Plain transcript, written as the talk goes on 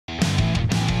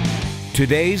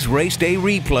Today's Race Day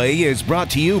Replay is brought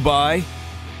to you by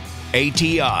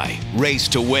ATI, Race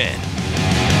to Win.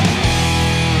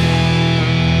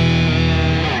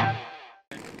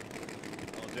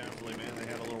 Definitely, man. They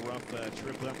had a little rough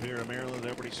trip up here in Maryland.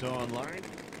 Everybody saw online.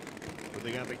 But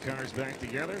they got the cars back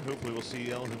together. Hopefully we'll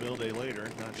see Automotive later.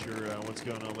 Not sure what's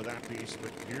going on with that piece.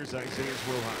 But here's Isaias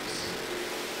Rojas.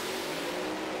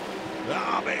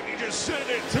 Oh, baby, just send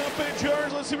it. Tough in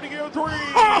charge. Let's see what he can go.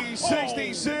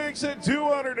 366 at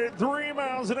 203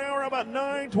 miles an hour. How about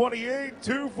 928,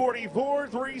 244,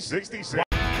 366.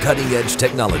 Cutting-edge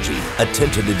technology,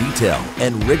 attention to detail,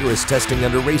 and rigorous testing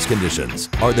under race conditions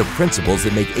are the principles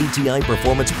that make ATI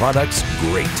Performance products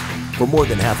great. For more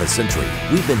than half a century,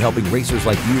 we've been helping racers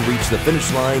like you reach the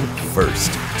finish line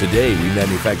first. Today, we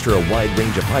manufacture a wide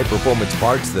range of high-performance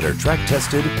parts that are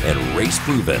track-tested and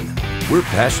race-proven. We're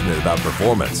passionate about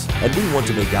performance, and we want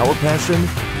to make our passion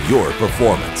your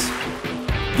performance.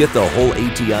 Get the whole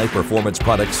ATI Performance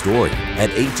product story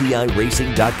at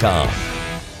ATIRacing.com.